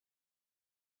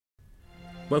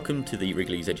Welcome to the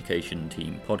Wrigley's Education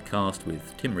Team podcast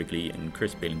with Tim Wrigley and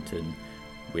Chris Billington.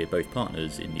 We're both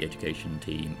partners in the education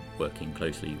team, working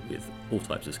closely with all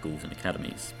types of schools and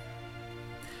academies.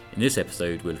 In this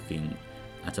episode, we're looking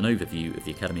at an overview of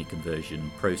the academy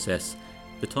conversion process,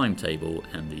 the timetable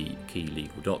and the key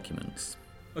legal documents.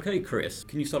 Okay, Chris,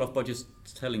 can you start off by just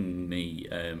telling me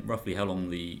roughly how long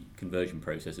the conversion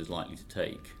process is likely to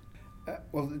take?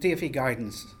 Well, the DfE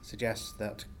guidance suggests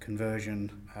that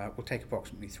conversion will take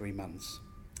approximately 3 months.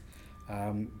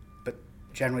 But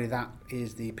generally that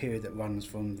is the period that runs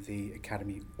from the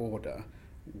academy order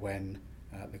when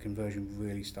the conversion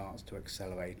really starts to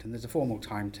accelerate. And there's a formal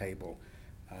timetable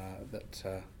that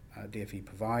DfE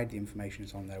provide. The information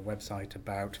is on their website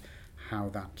about how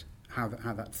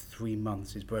that 3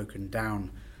 months is broken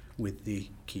down with the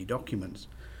key documents.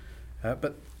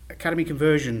 But academy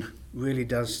conversion really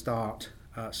does start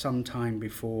sometime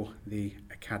before the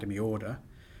academy order.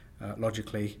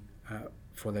 Logically,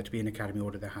 for there to be an academy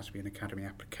order, there has to be an academy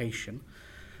application.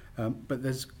 But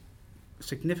there's a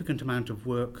significant amount of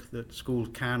work that schools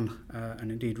can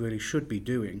and indeed really should be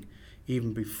doing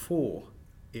even before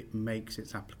it makes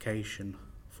its application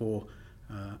for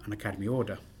an academy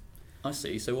order. I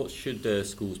see. So what should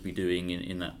schools be doing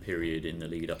in that period in the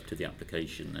lead up to the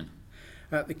application then?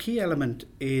 The key element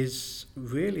is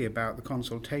really about the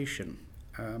consultation.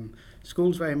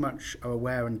 Schools very much are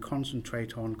aware and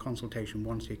concentrate on consultation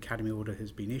once the academy order has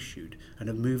been issued and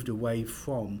have moved away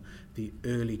from the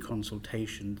early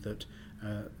consultation that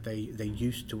they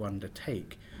used to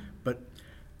undertake. But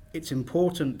it's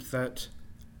important that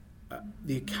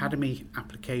the academy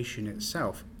application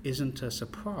itself isn't a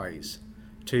surprise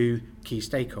to key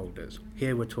stakeholders.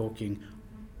 Here we're talking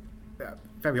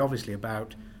very obviously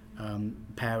about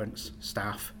parents,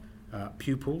 staff,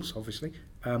 pupils, obviously,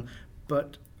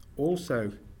 but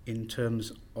also in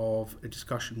terms of a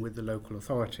discussion with the local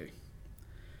authority.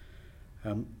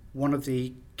 One of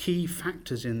the key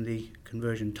factors in the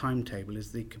conversion timetable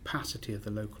is the capacity of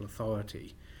the local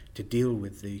authority to deal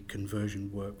with the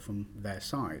conversion work from their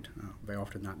side. Very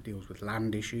often that deals with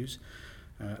land issues.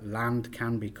 Land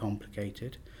can be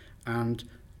complicated, and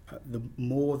the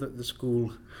more that the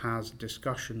school has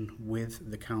discussion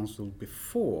with the council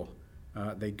before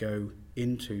they go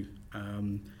into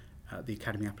the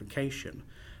academy application,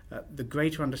 the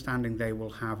greater understanding they will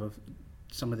have of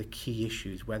some of the key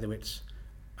issues, whether it's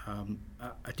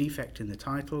a defect in the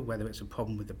title, whether it's a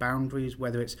problem with the boundaries,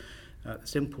 whether it's the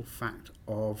simple fact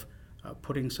of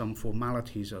putting some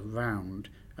formalities around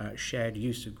shared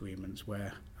use agreements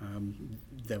where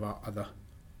there are other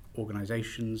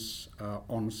organisations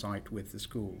on site with the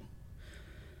school.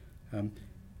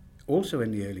 Also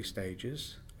in the early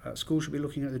stages, schools should be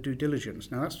looking at the due diligence.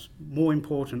 Now that's more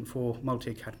important for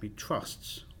multi-academy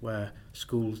trusts where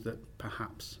schools that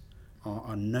perhaps are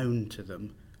unknown to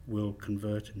them will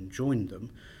convert and join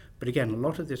them. But again, a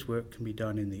lot of this work can be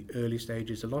done in the early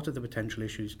stages. A lot of the potential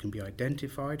issues can be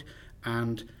identified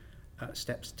and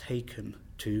steps taken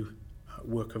to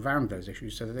work around those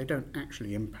issues so that they don't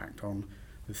actually impact on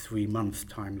the 3-month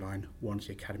timeline once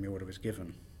the academy order is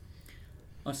given.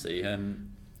 I see.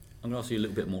 I'm going to ask you a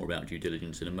little bit more about due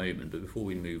diligence in a moment, but before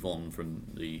we move on from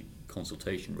the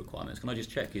consultation requirements, can I just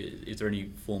check, is there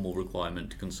any formal requirement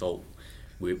to consult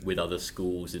with other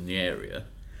schools in the area?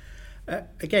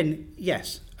 Again,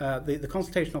 yes. The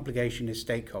consultation obligation is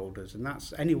stakeholders, and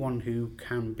that's anyone who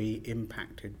can be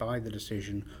impacted by the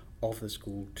decision of the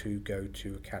school to go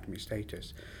to academy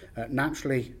status.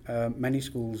 Naturally, many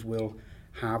schools will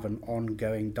have an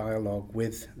ongoing dialogue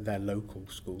with their local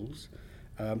schools.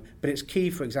 But it's key,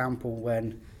 for example,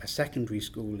 when a secondary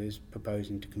school is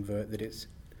proposing to convert, that it's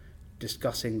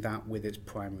discussing that with its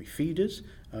primary feeders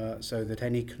so that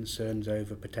any concerns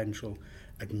over potential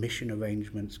admission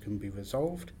arrangements can be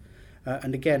resolved.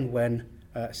 And again, when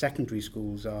secondary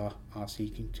schools are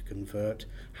seeking to convert,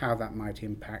 how that might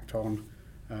impact on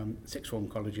sixth form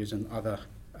colleges and other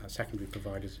secondary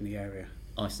providers in the area.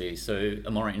 I see. So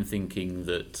am I right in thinking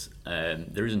that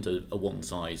there isn't a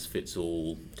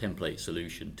one-size-fits-all template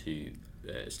solution to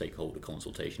stakeholder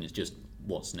consultation? It's just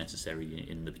what's necessary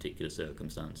in the particular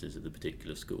circumstances of the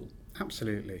particular school?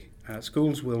 Absolutely.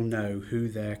 Schools will know who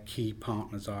their key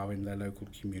partners are in their local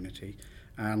community,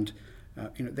 and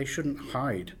they shouldn't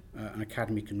hide an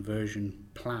academy conversion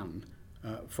plan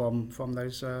from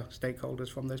those stakeholders,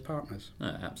 from those partners.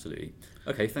 Absolutely.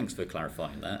 Okay, thanks for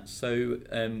clarifying that. So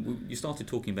you started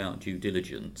talking about due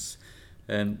diligence.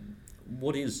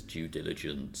 What is due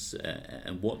diligence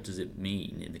and what does it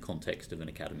mean in the context of an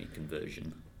academy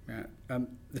conversion?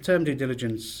 The term due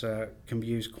diligence can be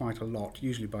used quite a lot,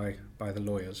 usually by the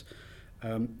lawyers.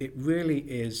 It really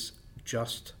is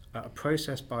just a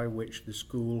process by which the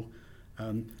school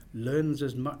learns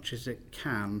as much as it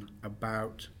can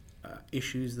about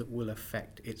issues that will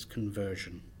affect its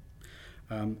conversion.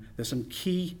 There's some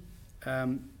key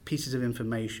pieces of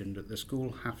information that the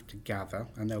school have to gather,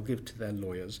 and they'll give to their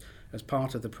lawyers as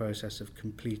part of the process of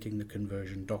completing the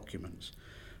conversion documents.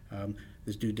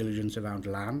 There's due diligence around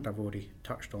land. I've already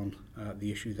touched on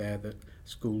the issue there that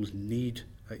schools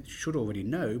should already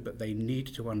know, but they need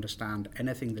to understand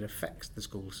anything that affects the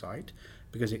school site,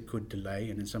 because it could delay,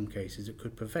 and in some cases it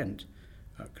could prevent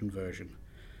conversion.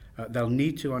 They'll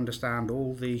need to understand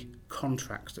all the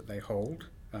contracts that they hold,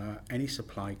 any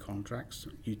supply contracts,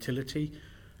 utility,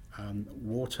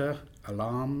 water,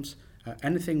 alarms,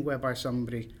 anything whereby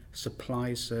somebody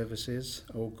supplies services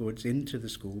or goods into the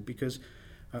school, because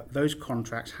those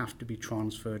contracts have to be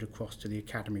transferred across to the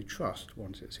Academy Trust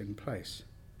once it's in place.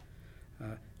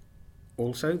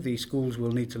 Also, the schools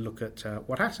will need to look at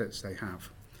what assets they have.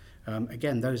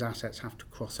 Again, those assets have to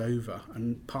cross over,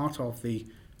 and part of the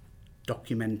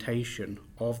documentation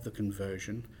of the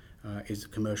conversion is the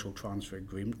commercial transfer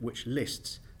agreement, which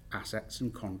lists assets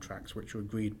and contracts which are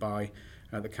agreed by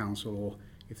the council, or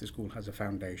if the school has a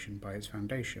foundation, by its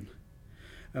foundation.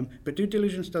 But due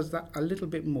diligence does that a little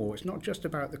bit more. It's not just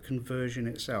about the conversion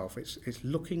itself, it's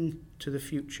looking to the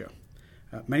future.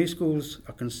 Many schools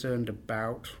are concerned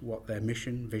about what their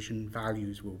mission, vision,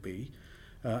 values will be,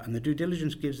 and the due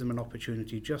diligence gives them an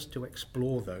opportunity just to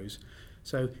explore those.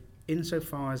 So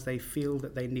insofar as they feel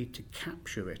that they need to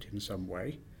capture it in some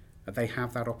way, they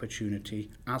have that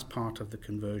opportunity as part of the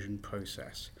conversion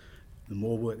process. The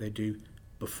more work they do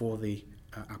before the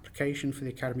application for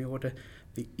the Academy order,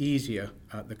 the easier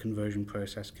the conversion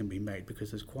process can be made,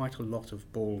 because there's quite a lot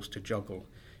of balls to juggle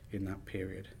in that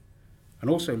period. And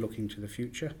also looking to the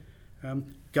future,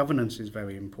 governance is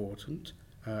very important,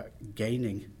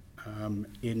 gaining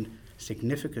in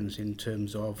significance in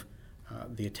terms of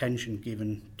the attention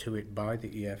given to it by the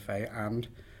EFA and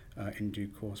in due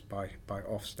course by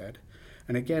Ofsted.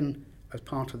 And again, as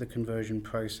part of the conversion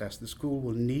process, the school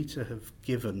will need to have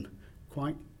given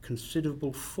quite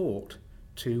considerable thought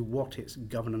to what its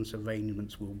governance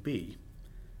arrangements will be.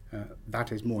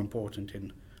 That is more important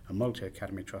in a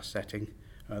multi-academy trust setting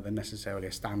than necessarily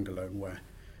a standalone, where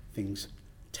things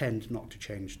tend not to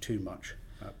change too much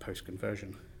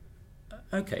post-conversion.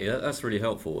 Okay, that's really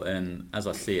helpful. As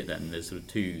I see it then, there's sort of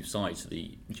two sides to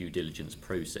the due diligence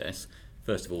process.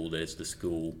 First of all, there's the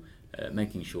school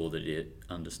making sure that it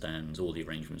understands all the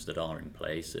arrangements that are in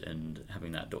place and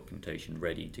having that documentation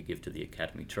ready to give to the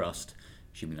Academy Trust,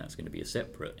 assuming that's going to be a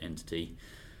separate entity,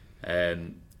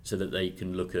 so that they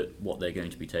can look at what they're going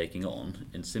to be taking on.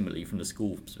 And similarly, from the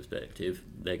school's perspective,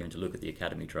 they're going to look at the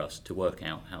Academy Trust to work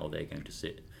out how they're going to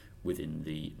sit within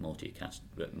the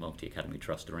multi-academy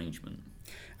trust arrangement.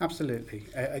 Absolutely.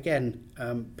 Again,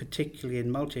 particularly in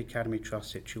multi-academy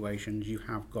trust situations, you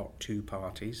have got two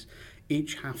parties.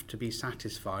 Each have to be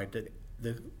satisfied that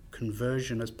the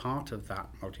conversion as part of that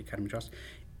multi-academy trust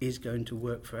is going to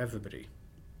work for everybody.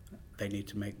 They need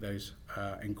to make those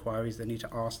inquiries, they need to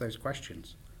ask those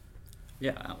questions.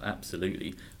 Yeah,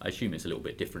 absolutely. I assume it's a little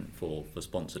bit different for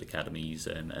sponsored academies,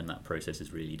 and that process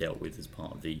is really dealt with as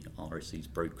part of the RSC's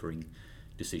brokering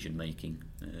decision making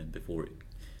before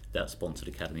that sponsored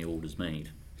academy order is made.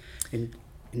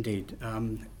 Indeed.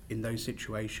 In those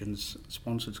situations,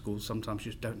 sponsored schools sometimes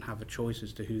just don't have a choice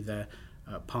as to who their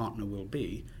partner will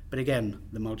be. But again,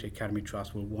 the Multi-Academy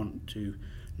Trust will want to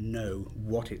know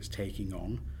what it's taking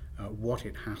on, what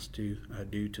it has to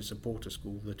do to support a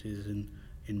school that is in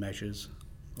measures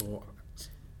or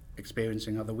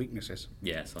experiencing other weaknesses.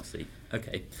 Yes, I see.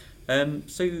 Okay.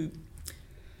 So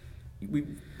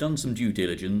we've done some due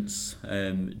diligence.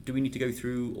 Do we need to go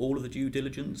through all of the due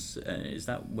diligence? Is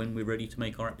that when we're ready to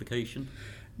make our application?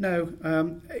 No.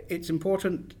 It's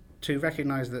important to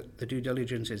recognise that the due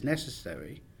diligence is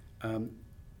necessary,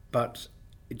 but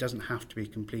it doesn't have to be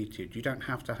completed. You don't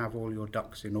have to have all your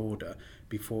ducks in order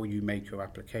before you make your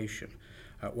application.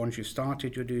 Once you've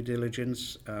started your due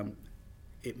diligence,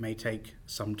 it may take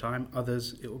some time.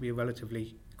 Others, it will be a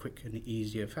relatively quick and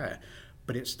easy affair.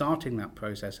 But it's starting that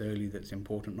process early that's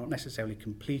important, not necessarily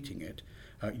completing it.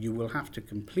 You will have to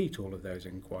complete all of those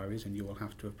inquiries, and you will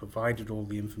have to have provided all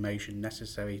the information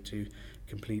necessary to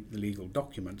complete the legal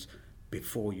documents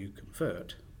before you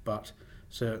convert. But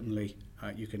certainly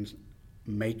you can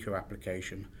make your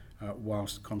application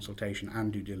whilst consultation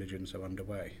and due diligence are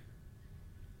underway.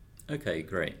 Okay,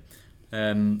 great.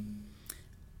 Can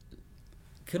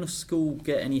a school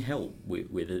get any help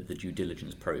with the due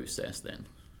diligence process then?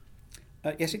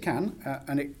 Yes, it can,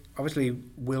 and it obviously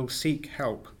will seek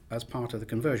help as part of the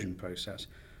conversion process.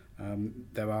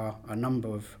 There are a number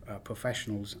of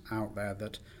professionals out there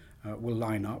that will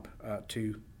line up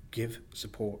to give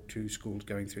support to schools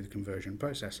going through the conversion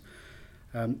process.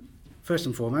 First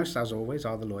and foremost, as always,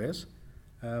 are the lawyers.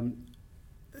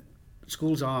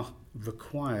 Schools are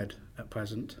required at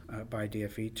present by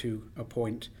DfE to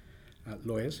appoint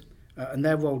lawyers, and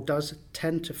their role does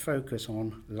tend to focus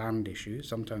on land issues.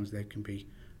 Sometimes they can be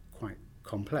quite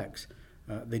complex.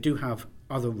 They do have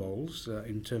other roles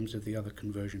in terms of the other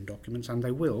conversion documents, and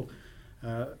they will,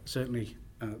 certainly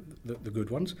the good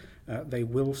ones, they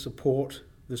will support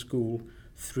the school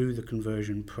through the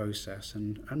conversion process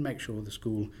and make sure the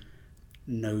school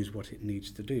knows what it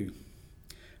needs to do.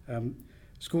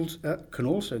 Schools can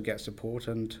also get support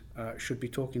and should be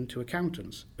talking to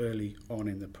accountants early on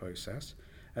in the process.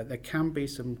 There can be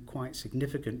some quite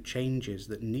significant changes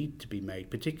that need to be made,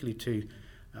 particularly to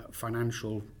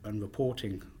financial and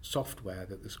reporting software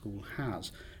that the school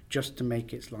has, just to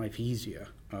make its life easier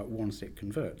once it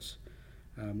converts.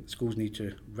 Schools need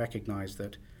to recognise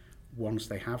that once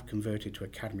they have converted to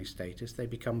academy status, they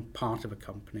become part of a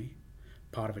company,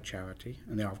 part of a charity,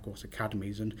 and they are of course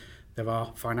academies, and there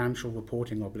are financial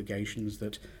reporting obligations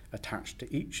that attach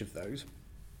to each of those,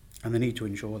 and they need to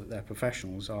ensure that their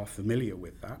professionals are familiar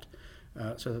with that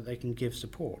so that they can give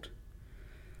support.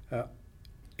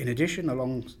 In addition,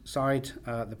 alongside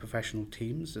the professional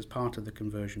teams, as part of the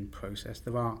conversion process,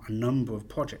 there are a number of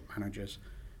project managers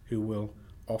who will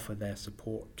offer their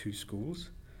support to schools.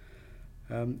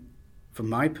 From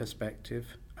my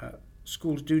perspective,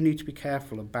 schools do need to be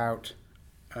careful about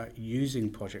using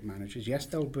project managers. Yes,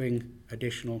 they'll bring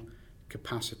additional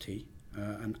capacity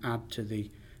and add to the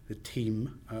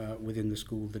team within the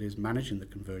school that is managing the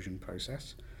conversion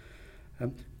process.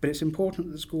 But it's important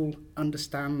that the school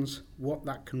understands what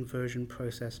that conversion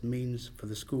process means for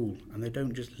the school, and they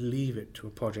don't just leave it to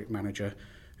a project manager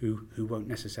who won't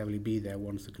necessarily be there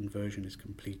once the conversion is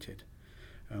completed.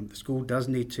 The school does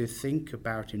need to think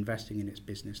about investing in its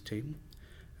business team.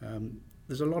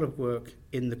 There's a lot of work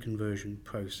in the conversion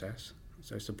process,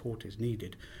 so support is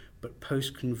needed, but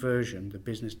post-conversion, the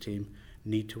business team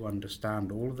need to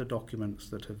understand all of the documents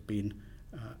that have been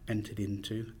entered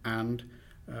into and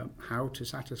how to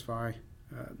satisfy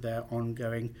their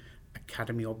ongoing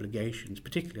academy obligations,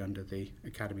 particularly under the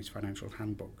Academy's financial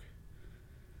handbook.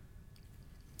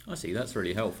 I see, that's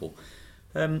really helpful.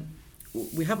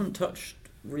 We haven't touched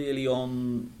really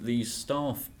on the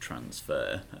staff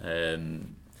transfer,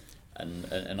 and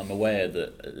I'm aware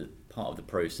that part of the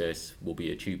process will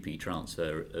be a TUPE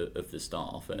transfer of the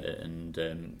staff,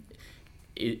 and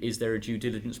is there a due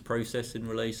diligence process in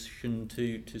relation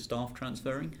to staff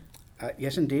transferring?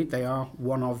 Yes, indeed, they are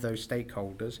one of those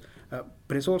stakeholders,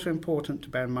 but it's also important to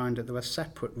bear in mind that there are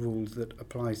separate rules that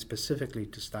apply specifically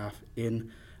to staff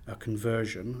in a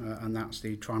conversion, and that's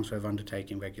the Transfer of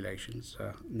Undertaking Regulations,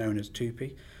 known as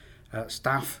TUPE.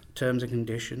 Staff terms and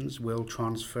conditions will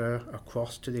transfer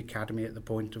across to the academy at the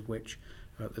point at which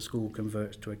the school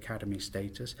converts to academy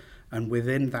status, and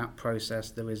within that process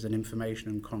there is an information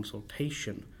and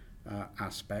consultation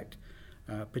aspect,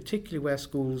 particularly where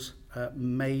schools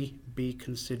may be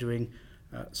considering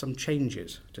some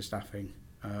changes to staffing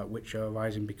which are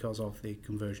arising because of the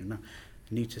conversion. Now,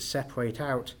 you need to separate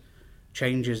out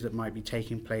changes that might be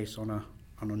taking place on a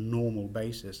normal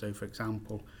basis. So, for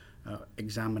example,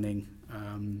 examining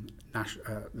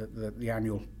the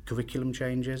annual curriculum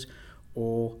changes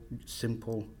or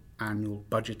simple annual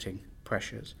budgeting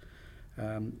pressures.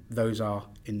 Those are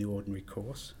in the ordinary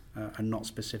course and not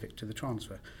specific to the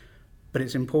transfer. But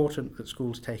it's important that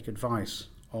schools take advice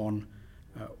on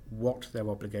what their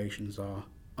obligations are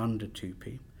under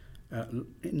TUPE.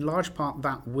 In large part,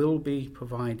 that will be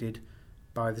provided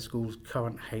by the school's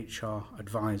current HR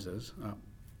advisors,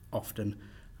 often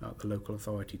the local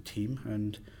authority team,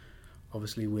 and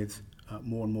obviously with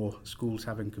more and more schools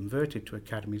having converted to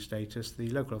academy status, the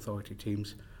local authority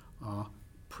teams are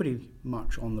pretty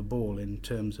much on the ball in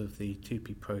terms of the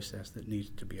TUPE process that needs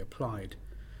to be applied.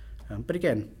 But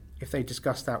again, if they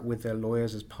discuss that with their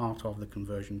lawyers as part of the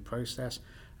conversion process,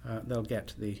 they'll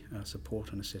get the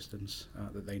support and assistance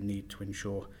that they need to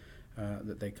ensure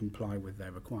that they comply with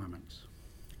their requirements.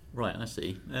 Right, I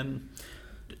see.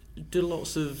 Do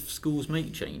lots of schools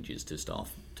make changes to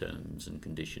staff terms and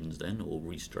conditions then, or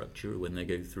restructure when they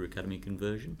go through academy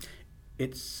conversion?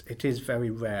 It is very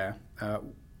rare.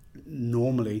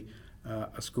 Normally,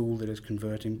 a school that is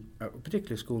converting,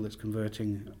 particularly a school that's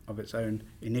converting of its own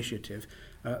initiative,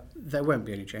 there won't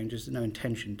be any changes. There's no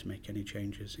intention to make any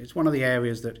changes. It's one of the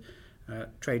areas that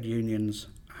trade unions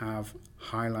have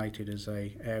highlighted as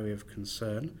an area of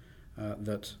concern,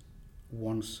 that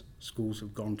once schools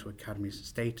have gone to academy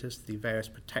status, the various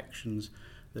protections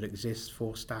that exist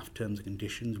for staff terms and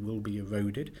conditions will be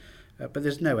eroded, but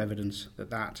there's no evidence that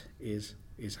that is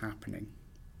happening.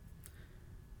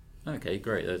 Okay,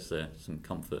 great. There's some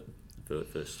comfort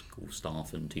for school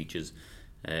staff and teachers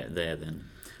there then.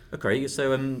 Okay,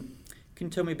 so can you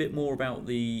tell me a bit more about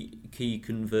the key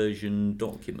conversion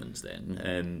documents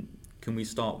then? Can we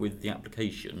start with the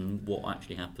application? What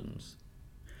actually happens?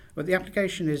 Well, the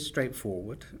application is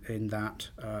straightforward in that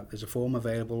there's a form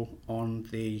available on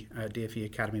the DFE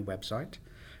Academy website.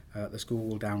 The school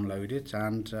will download it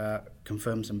and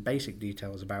confirm some basic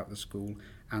details about the school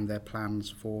and their plans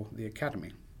for the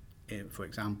academy. For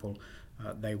example,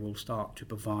 they will start to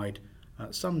provide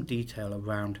some detail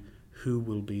around who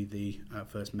will be the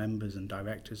first members and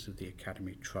directors of the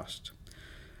Academy Trust.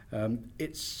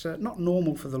 It's not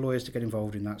normal for the lawyers to get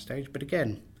involved in that stage, but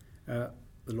again,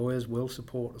 the lawyers will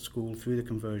support the school through the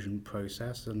conversion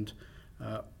process and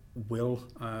will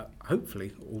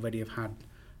hopefully already have had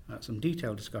some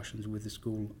detailed discussions with the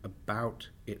school about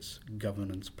its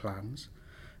governance plans,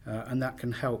 and that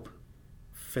can help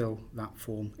fill that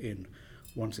form in.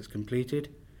 Once it's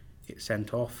completed, it's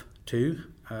sent off to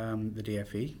the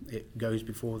DFE. It goes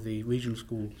before the Regional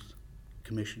Schools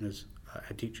Commissioners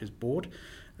Head Teachers Board,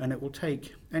 and it will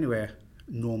take anywhere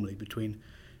normally between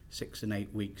 6 and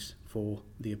 8 weeks for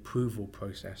the approval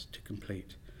process to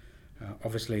complete.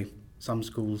 Obviously, some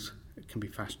schools can be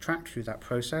fast-tracked through that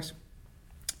process,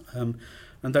 and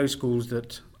those schools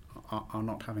that are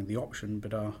not having the option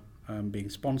but are being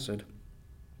sponsored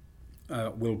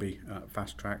will be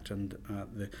fast-tracked and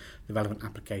the relevant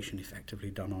application effectively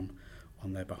done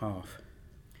on their behalf.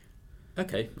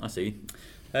 Okay, I see.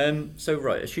 So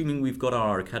right, assuming we've got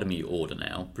our academy order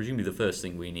now, presumably the first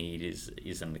thing we need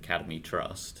is an academy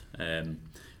trust.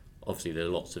 Obviously there are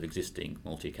lots of existing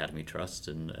multi-academy trusts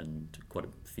and quite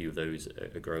a few of those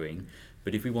are growing.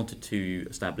 But if we wanted to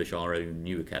establish our own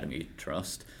new academy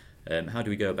trust, how do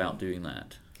we go about doing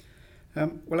that?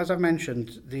 Well, as I've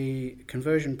mentioned, the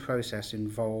conversion process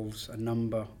involves a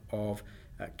number of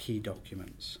key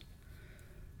documents.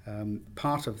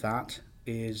 Part of that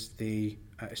is the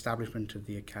establishment of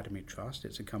the Academy Trust.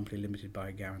 It's a company limited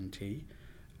by guarantee.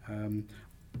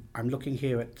 I'm looking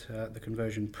here at the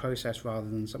conversion process rather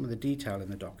than some of the detail in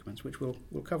the documents, which we'll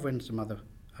cover in some other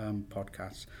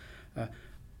podcasts.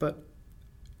 But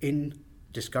in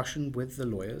discussion with the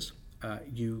lawyers,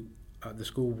 the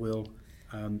school will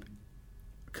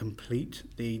complete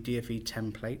the DFE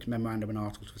template, Memorandum and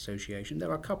Articles of Association. There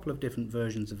are a couple of different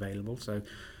versions available, so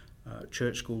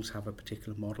church schools have a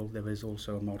particular model. There is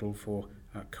also a model for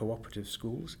cooperative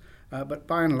schools, but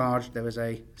by and large there is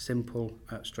a simple,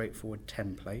 straightforward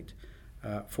template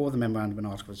for the Memorandum and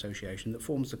Articles of Association that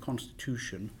forms the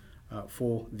constitution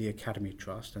for the Academy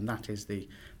Trust, and that is the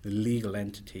legal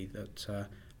entity that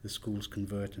the schools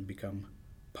convert and become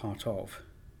part of.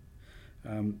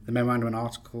 The Memorandum and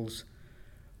Articles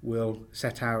will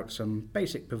set out some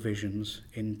basic provisions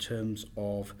in terms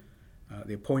of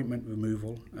the appointment,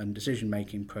 removal and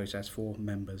decision-making process for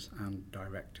members and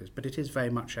directors. But it is very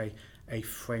much a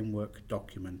framework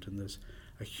document, and there's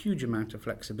a huge amount of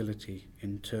flexibility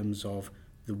in terms of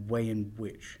the way in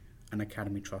which an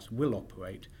Academy Trust will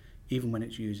operate, even when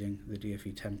it's using the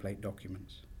DFE template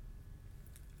documents.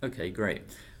 Okay, great.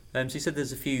 So you said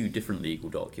there's a few different legal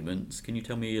documents. Can you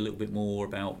tell me a little bit more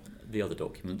about the other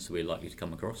documents we're likely to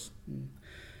come across?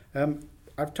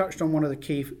 I've touched on one of the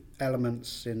key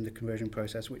elements in the conversion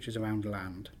process, which is around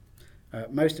land.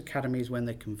 Most academies, when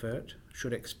they convert,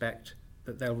 should expect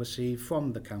that they'll receive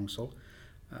from the council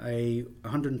a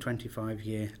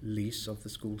 125-year lease of the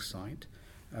school site.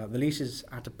 The lease is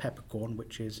at a peppercorn,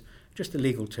 which is just a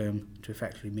legal term to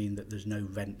effectively mean that there's no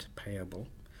rent payable.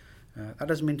 That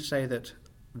doesn't mean to say that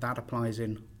applies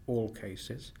in all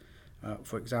cases.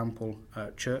 For example,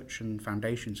 church and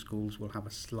foundation schools will have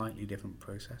a slightly different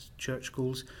process. Church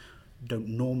schools don't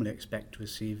normally expect to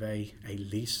receive a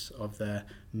lease of their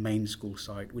main school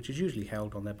site, which is usually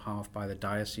held on their behalf by the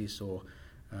diocese or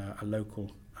a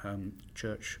local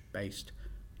church-based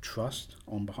trust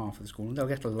on behalf of the school, and they'll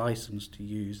get a license to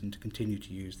use and to continue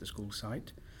to use the school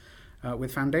site.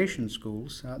 With foundation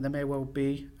schools, there may well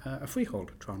be a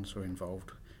freehold transfer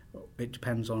involved. It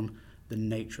depends on the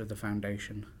nature of the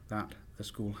foundation that the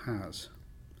school has.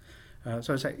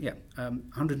 So I say,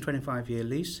 125-year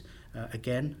lease,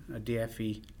 again, a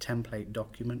DFE template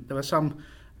document. There are some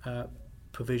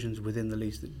provisions within the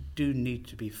lease that do need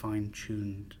to be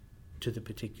fine-tuned to the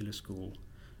particular school,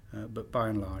 but by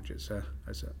and large it's a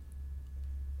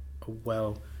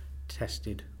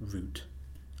well-tested route.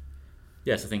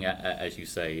 Yes, I think as you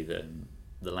say, that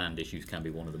the land issues can be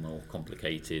one of the more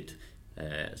complicated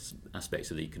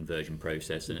aspects of the conversion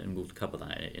process, and we'll cover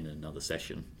that in another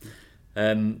session.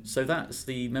 So that's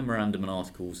the memorandum and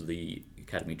articles of the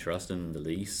Academy Trust and the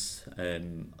lease. I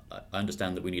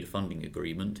understand that we need a funding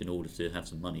agreement in order to have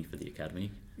some money for the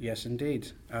Academy. Yes,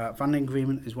 indeed. Funding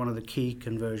agreement is one of the key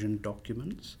conversion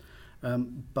documents,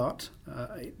 but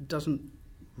it doesn't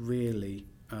really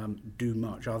do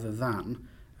much other than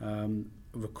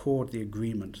record the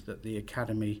agreement that the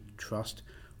Academy Trust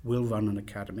will run an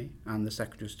academy and the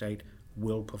Secretary of State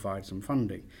will provide some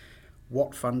funding.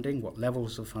 What funding, what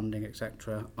levels of funding,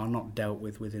 etc., are not dealt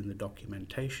with within the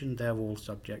documentation. They're all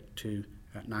subject to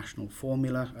national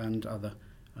formula and other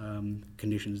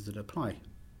conditions that apply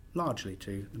largely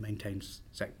to the maintained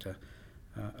sector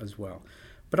as well.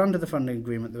 But under the funding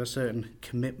agreement, there are certain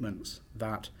commitments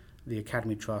that the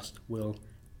Academy Trust will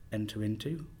enter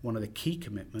into. One of the key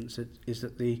commitments is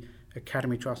that the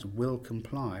Academy Trust will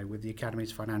comply with the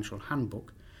Academy's financial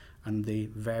handbook and the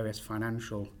various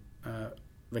financial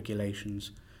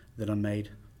regulations that are made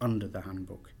under the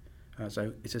handbook.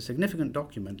 So it's a significant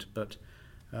document, but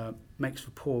makes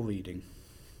for poor reading.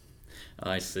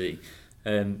 I see.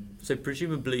 So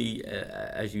presumably,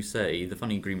 as you say, the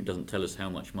funding agreement doesn't tell us how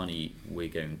much money we're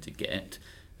going to get.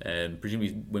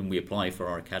 Presumably when we apply for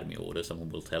our academy order, someone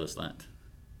will tell us that.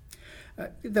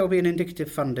 There will be an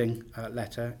indicative funding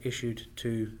letter issued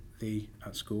to the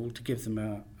school to give them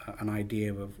an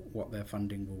idea of what their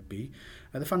funding will be.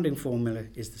 The funding formula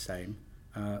is the same,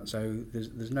 so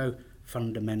there's no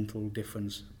fundamental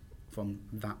difference from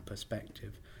that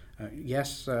perspective.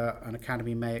 Yes, an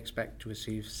academy may expect to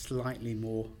receive slightly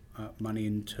more money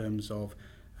in terms of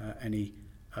any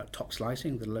top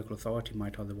slicing that a local authority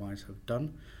might otherwise have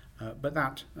done, but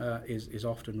that is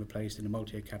often replaced in a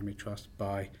multi-academy trust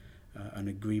by an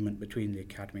agreement between the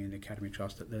academy and the academy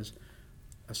trust that there's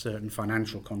a certain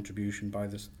financial contribution by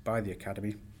the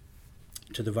academy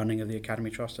to the running of the academy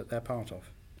trust that they're part of.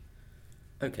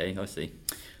 Okay, I see.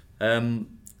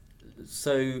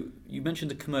 So you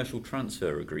mentioned the commercial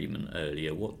transfer agreement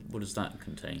earlier. What does that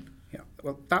contain? Yeah,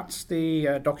 well, that's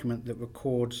the document that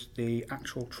records the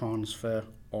actual transfer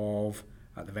of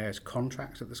the various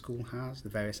contracts that the school has, the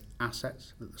various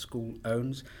assets that the school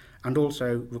owns, and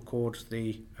also records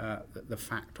the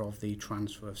fact of the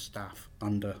transfer of staff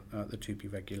under the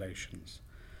 2P regulations.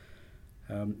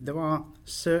 There are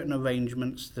certain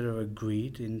arrangements that are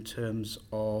agreed in terms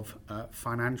of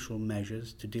financial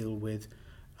measures to deal with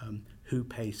who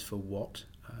pays for what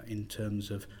in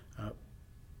terms of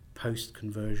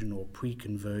post-conversion or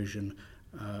pre-conversion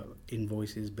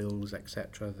invoices, bills,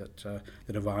 etc.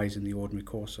 that arise in the ordinary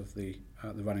course of the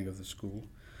running of the school.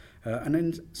 And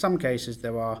in some cases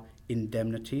there are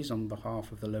indemnities on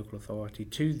behalf of the local authority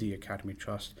to the Academy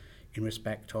Trust in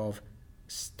respect of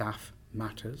staff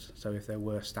matters. So if there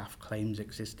were staff claims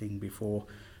existing before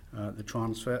the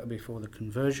transfer, before the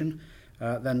conversion,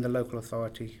 then the local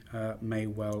authority may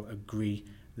well agree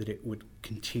that it would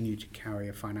continue to carry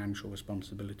a financial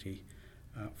responsibility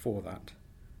for that.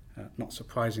 Not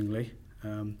surprisingly,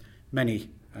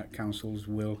 many councils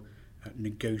will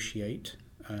negotiate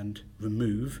and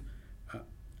remove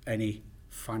any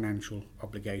financial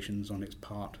obligations on its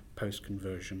part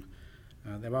post-conversion.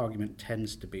 Their argument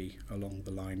tends to be along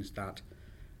the lines that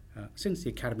since the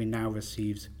Academy now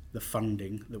receives the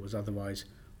funding that was otherwise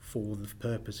for the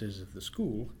purposes of the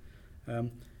school,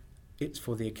 it's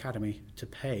for the Academy to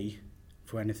pay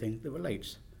for anything that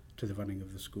relates to the running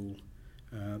of the school.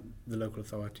 The local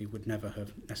authority would never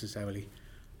have necessarily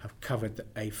have covered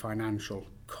a financial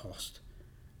cost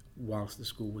whilst the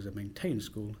school was a maintained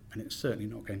school, and it's certainly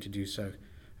not going to do so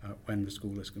when the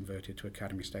school is converted to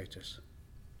academy status.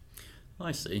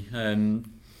 I see. In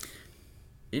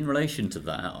relation to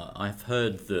that, I've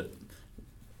heard that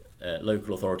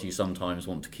local authorities sometimes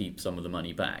want to keep some of the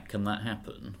money back. Can that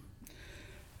happen?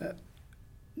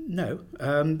 No.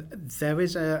 There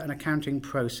is an accounting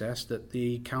process that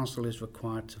the council is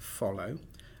required to follow,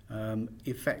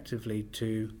 effectively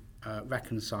to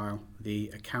reconcile the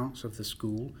accounts of the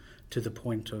school to the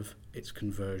point of its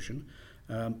conversion.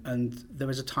 And there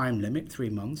is a time limit, 3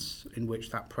 months, in which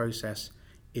that process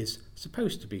is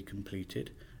supposed to be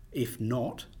completed. If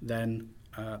not, then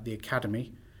the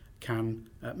Academy can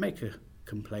make a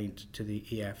complaint to the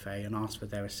EFA and ask for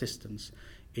their assistance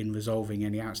in resolving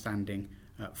any outstanding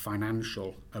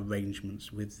financial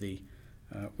arrangements with the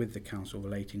council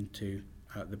relating to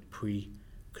the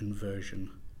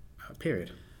pre-conversion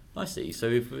period. I see. So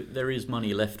if there is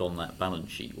money left on that balance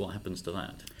sheet, what happens to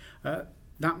that?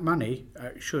 That money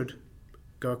should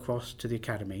go across to the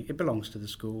academy. It belongs to the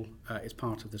school, it's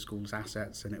part of the school's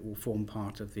assets, and it will form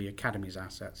part of the academy's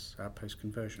assets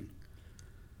post-conversion.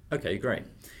 Okay, great.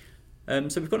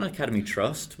 So we've got an academy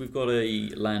trust, we've got a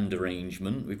land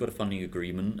arrangement, we've got a funding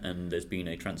agreement, and there's been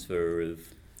a transfer of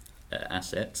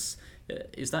assets.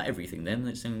 Is that everything then?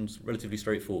 It seems relatively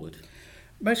straightforward.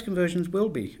 Most conversions will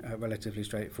be relatively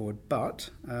straightforward,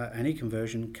 but any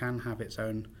conversion can have its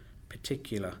own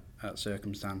particular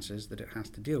circumstances that it has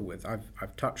to deal with.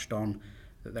 I've touched on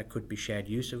that there could be shared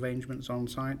use arrangements on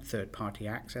site, third-party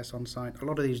access on site. A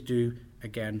lot of these do,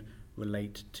 again,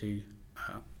 relate to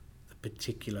the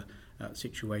particular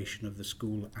situation of the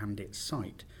school and its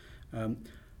site.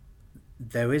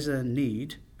 There is a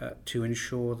need to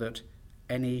ensure that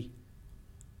any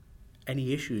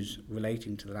issues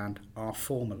relating to the land are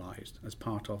formalised as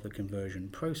part of the conversion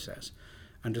process,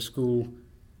 and a school,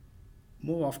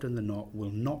 more often than not,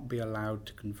 will not be allowed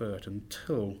to convert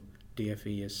until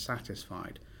DfE is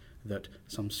satisfied that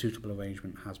some suitable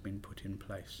arrangement has been put in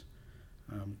place.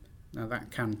 Now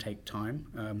that can take time.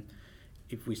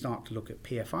 If we start to look at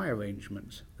PFI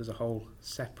arrangements, there's a whole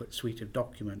separate suite of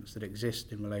documents that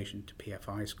exist in relation to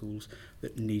PFI schools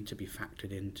that need to be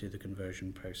factored into the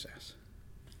conversion process.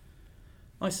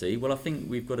 I see. Well, I think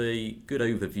we've got a good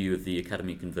overview of the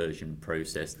academy conversion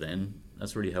process then.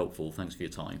 That's really helpful. Thanks for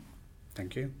your time.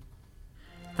 Thank you.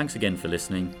 Thanks again for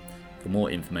listening. For more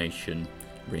information,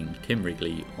 ring Tim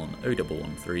Wrigley on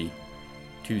 0113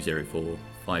 204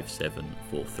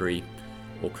 5743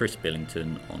 or Chris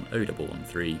Billington on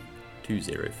 0113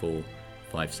 204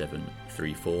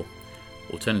 5734.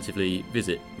 Alternatively,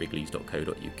 visit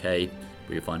wrigleys.co.uk where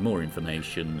you'll find more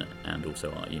information and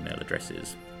also our email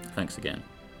addresses. Thanks again.